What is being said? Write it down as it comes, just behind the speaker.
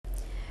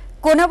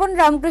কোনাবন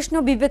রামকৃষ্ণ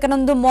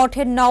বিবেকানন্দ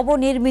মঠের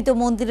নবনির্মিত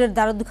মন্দিরের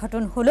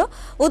দ্বারোদ্ঘাটন হলো।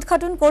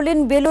 উদ্ঘাটন করলেন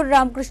বেলুর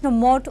রামকৃষ্ণ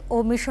মঠ ও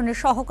মিশনের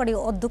সহকারী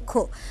অধ্যক্ষ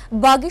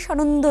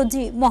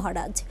বাগীশানন্দজি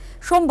মহারাজ।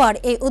 সোমবার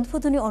এই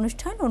উদ্বোধনী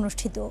অনুষ্ঠান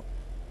অনুষ্ঠিত।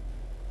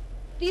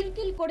 তিল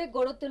তিল করে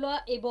গড়ে তোলা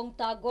এবং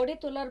তা গড়ে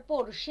তোলার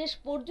পর শেষ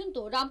পর্যন্ত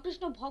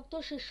রামকৃষ্ণ ভক্ত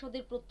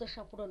শিষ্যদের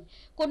প্রত্যাশা পূরণ।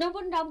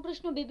 কোনাবন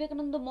রামকৃষ্ণ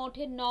বিবেকানন্দ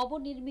মঠের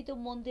নবনির্মিত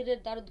মন্দিরের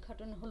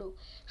দ্বারোদ্ঘাটন হলো।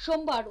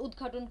 সোমবার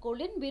উদ্ঘাটন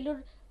করলেন বেলুর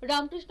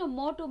রামকৃষ্ণ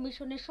মঠ ও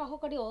মিশনের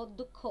সহকারী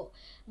অধ্যক্ষ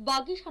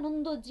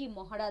বাগীশানন্দজি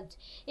মহারাজ।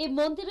 এই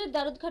মন্দিরের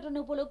দ্বারোদ্ঘাটন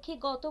উপলক্ষে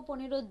গত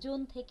 15 জুন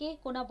থেকে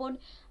কোনাবন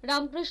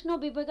রামকৃষ্ণ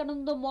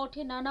বিবেকানন্দ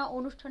মঠে নানা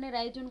অনুষ্ঠানের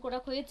আয়োজন করা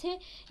হয়েছে।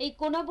 এই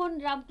কোনাবন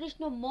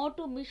রামকৃষ্ণ মঠ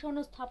ও মিশন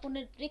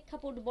স্থাপনের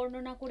প্রেক্ষাপট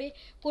বর্ণনা করে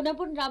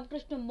কোনাবন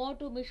রামকৃষ্ণ মঠ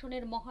ও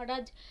মিশনের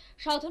মহারাজ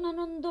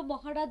সাধনানন্দ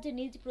মহারাজ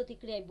নিজ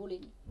প্রতিক্রিয়ায়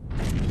বলেন,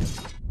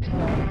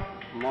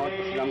 মঠ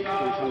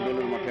রামকৃষ্ণ মিশন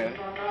বেলুর মঠের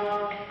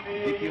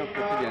দ্বিতীয়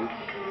প্রেসিডেন্ট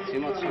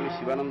শ্রীমৎ স্বামী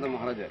শিবানন্দ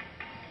মহারাজের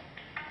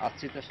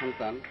আশ্রিত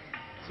সন্তান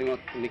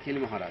শ্রীমৎ নিখিল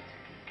মহারাজ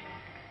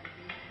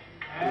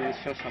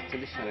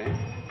 1947 সালে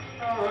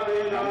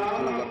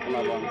রামকৃষ্ণনগর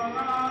কোনাবন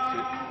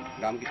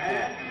রামকৃষ্ণ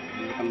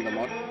বিবেকানন্দ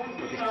মঠ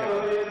প্রতিষ্ঠা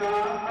করেন।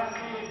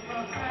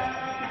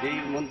 যেই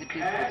মন্দিরটি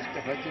প্রতিষ্ঠা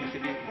হয়েছিল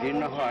সেটি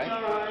জীর্ণ হয়,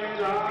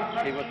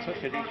 এই বছর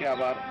সেটিকে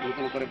আবার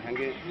নতুন করে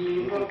ভেঙে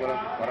নতুন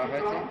করা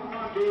হয়েছে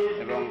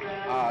এবং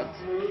আজ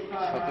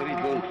 17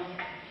 জুন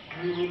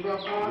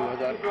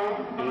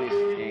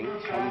 2019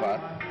 সোমবার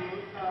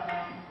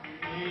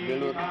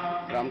বেলুর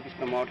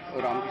রামকৃষ্ণ মঠ ও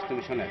রামকৃষ্ণ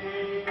মিশনের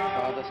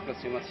সহাধ্যক্ষ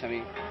শ্রীমৎ স্বামী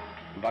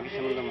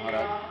বাগীশানন্দ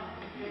মহারাজ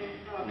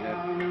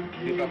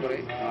কৃপা করে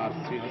আর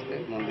শ্রীহস্তে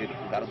মন্দির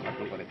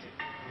দ্বারোদ্ঘাটন করেছে।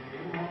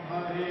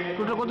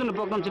 টোটাল কতজন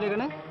প্রোগ্রাম ছিল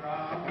এখানে?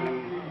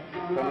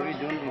 15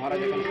 জুন মহারাজ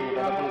এখানে শুভ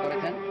পদার্পণ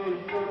করেছেন।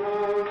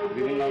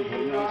 বিভিন্ন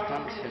ধর্মীয়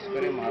অনুষ্ঠান শেষ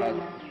করে মহারাজ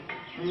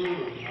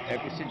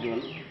 21 জুন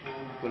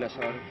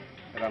কৈলাসহর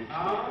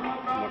রামকৃষ্ণ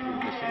মঠের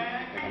উদ্দেশ্যে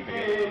এখান থেকে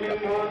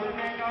যাত্রা করেন।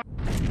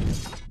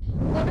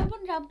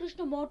 কোনাবন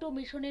রামকৃষ্ণ মঠ ও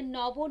মিশনের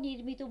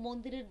নবনির্মিত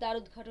মন্দিরের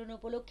দ্বারোদ্ঘাটন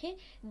উপলক্ষে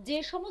যে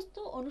সমস্ত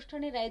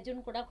অনুষ্ঠানের আয়োজন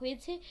করা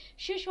হয়েছে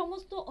সে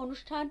সমস্ত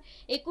অনুষ্ঠান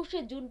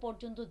 21 জুন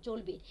পর্যন্ত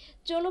চলবে।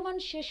 চলমান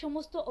সে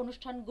সমস্ত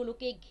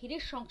অনুষ্ঠানগুলোকে ঘিরে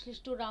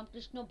সংশ্লিষ্ট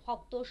রামকৃষ্ণ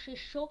ভক্ত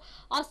শিষ্য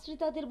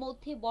আশ্রিতাদের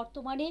মধ্যে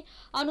বর্তমানে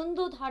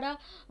আনন্দধারা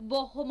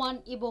বহমান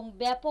এবং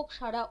ব্যাপক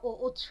সাড়া ও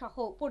উৎসাহ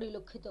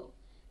পরিলক্ষিত।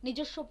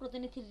 নিজস্ব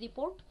প্রতিনিধির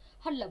রিপোর্ট,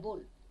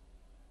 হাল্লাবোল।